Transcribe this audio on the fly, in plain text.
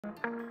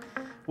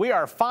We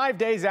are 5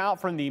 days out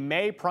from the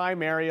May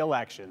primary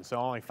election, so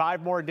only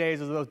 5 more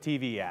days of those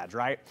TV ads,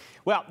 right?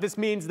 Well, this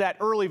means that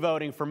early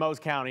voting for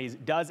most counties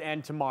does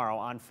end tomorrow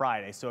on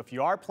Friday. So if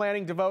you are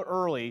planning to vote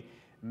early,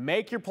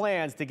 make your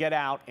plans to get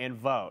out and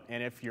vote.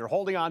 And if you're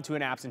holding on to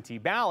an absentee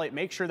ballot,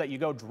 make sure that you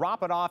go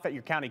drop it off at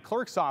your county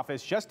clerk's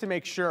office just to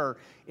make sure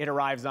it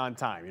arrives on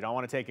time. You don't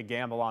want to take a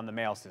gamble on the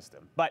mail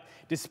system. But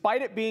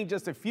despite it being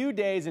just a few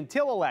days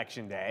until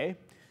Election Day,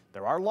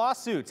 there are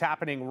lawsuits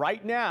happening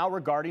right now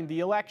regarding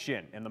the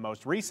election, and the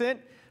most recent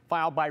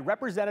filed by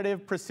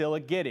Representative Priscilla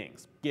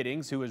Giddings.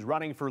 Giddings, who is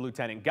running for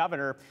lieutenant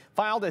governor,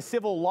 filed a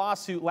civil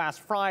lawsuit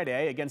last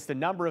Friday against a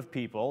number of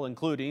people,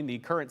 including the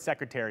current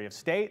Secretary of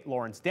State,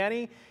 Lawrence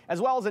Denny,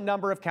 as well as a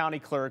number of county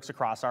clerks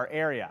across our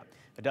area.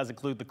 It does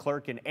include the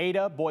clerk in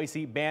Ada,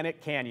 Boise,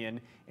 Bannock,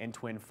 Canyon, and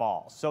Twin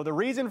Falls. So the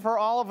reason for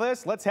all of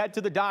this, let's head to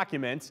the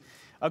documents.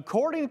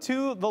 According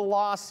to the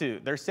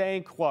lawsuit, they're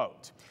saying,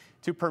 quote,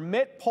 to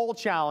permit poll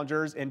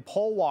challengers and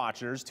poll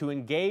watchers to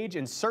engage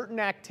in certain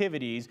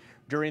activities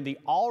during the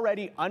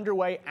already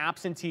underway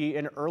absentee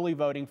and early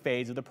voting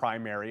phase of the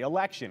primary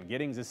election.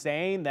 Giddings is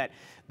saying that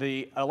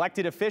the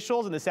elected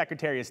officials in the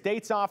Secretary of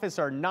State's office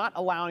are not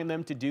allowing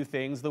them to do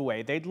things the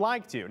way they'd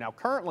like to. Now,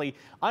 currently,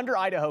 under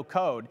Idaho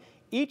Code,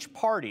 each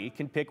party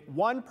can pick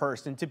one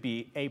person to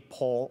be a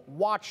poll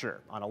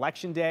watcher on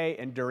Election Day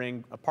and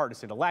during a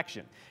partisan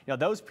election. Now,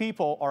 those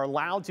people are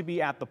allowed to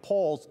be at the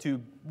polls to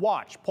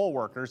watch poll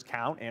workers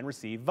count and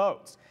receive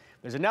votes.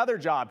 There's another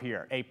job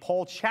here. A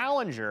poll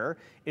challenger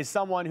is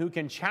someone who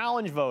can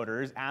challenge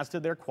voters as to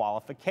their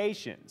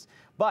qualifications.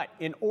 But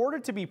in order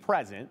to be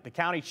present, the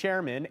county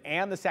chairman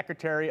and the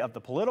secretary of the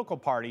political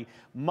party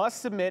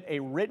must submit a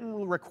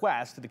written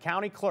request to the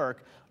county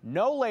clerk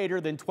no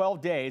later than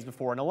 12 days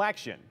before an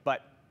election.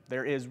 But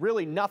there is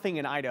really nothing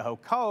in Idaho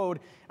Code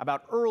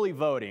about early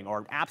voting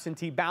or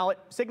absentee ballot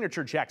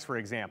signature checks, for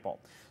example.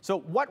 So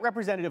what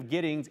Representative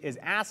Giddings is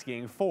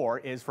asking for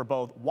is for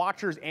both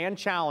watchers and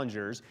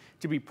challengers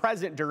to be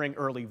present during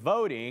early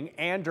voting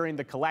and during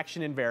the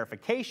collection and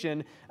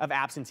verification of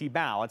absentee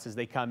ballots as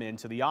they come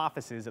into the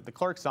offices at the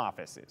clerk's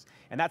offices.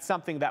 And that's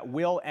something that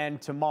will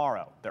end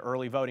tomorrow, the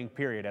early voting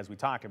period, as we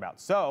talked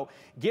about. So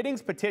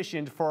Giddings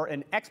petitioned for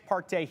an ex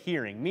parte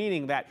hearing,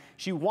 meaning that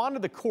she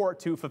wanted the court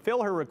to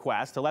fulfill her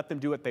request to let them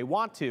do what they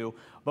want to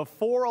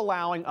before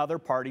allowing other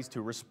parties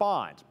to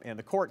respond. And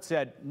the court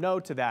said no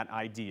to that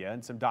idea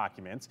in some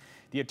documents.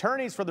 The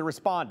attorneys for the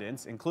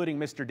respondents, including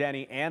Mr.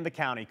 Denny and the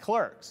county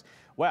clerks,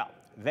 well,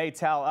 they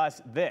tell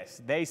us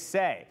this. They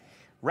say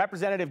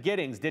Representative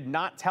Giddings did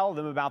not tell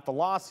them about the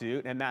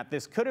lawsuit and that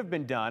this could have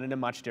been done in a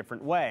much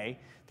different way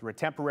through a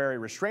temporary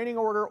restraining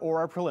order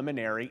or a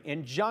preliminary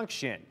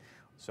injunction.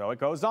 So it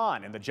goes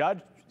on, and the judge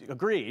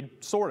agreed,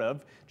 sort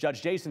of.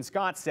 Judge Jason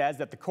Scott says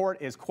that the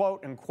court is,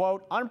 quote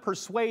unquote,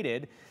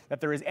 unpersuaded that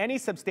there is any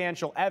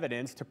substantial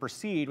evidence to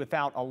proceed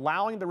without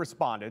allowing the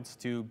respondents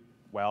to,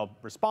 well,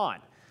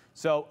 respond.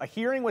 So a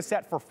hearing was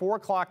set for 4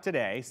 o'clock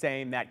today,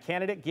 saying that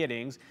candidate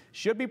Giddings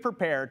should be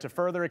prepared to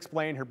further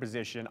explain her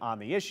position on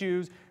the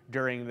issues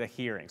during the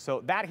hearing.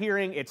 So that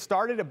hearing, it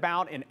started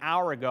about an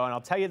hour ago, and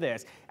I'll tell you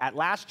this, at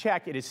last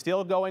check, it is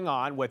still going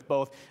on with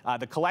both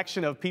the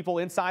collection of people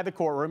inside the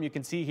courtroom. You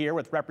can see here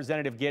with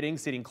Representative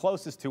Giddings sitting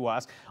closest to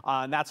us,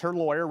 and that's her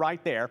lawyer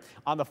right there.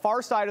 On the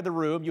far side of the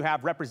room, you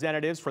have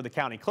representatives for the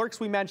county clerks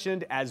we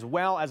mentioned, as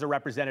well as a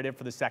representative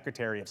for the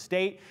Secretary of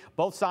State.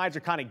 Both sides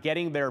are kind of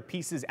getting their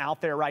pieces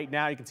out there right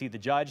now. You can see the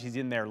judge, he's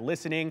in there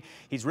listening.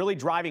 He's really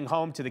driving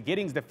home to the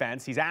Giddings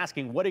defense. He's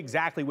asking, what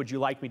exactly would you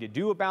like me to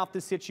do about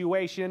this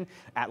situation?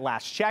 At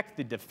last check,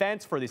 the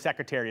defense for the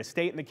Secretary of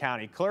State and the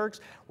county clerks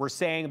were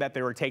saying that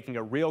they were taking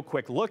a real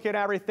quick look at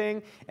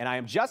everything. And I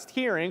am just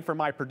hearing from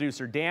my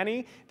producer,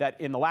 Danny, that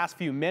in the last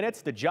few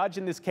minutes, the judge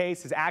in this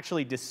case has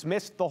actually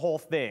dismissed the whole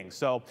thing.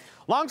 So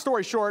long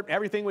story short,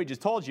 everything we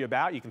just told you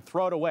about, you can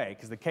throw it away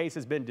because the case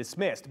has been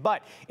dismissed.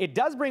 But it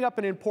does bring up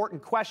an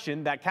important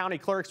question that county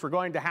clerks were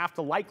going to have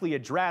to likely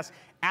address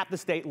at the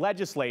state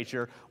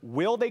legislature.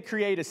 Will they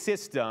create a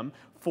system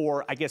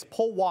for, I guess,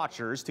 poll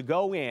watchers to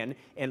go in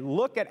and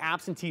look at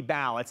absentee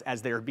ballots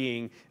as they're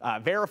being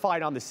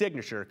verified on the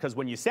signature? Because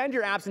when you send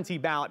your absentee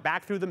ballot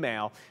back through the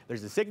mail,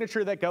 there's a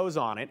signature that goes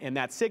on it, and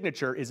that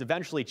signature is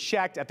eventually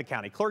checked at the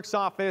county clerk's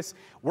office.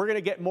 We're going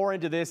to get more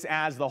into this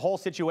as the whole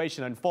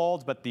situation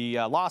unfolds, but the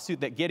lawsuit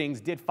that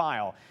Giddings did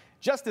file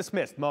just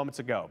dismissed moments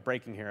ago,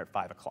 breaking here at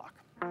 5 o'clock.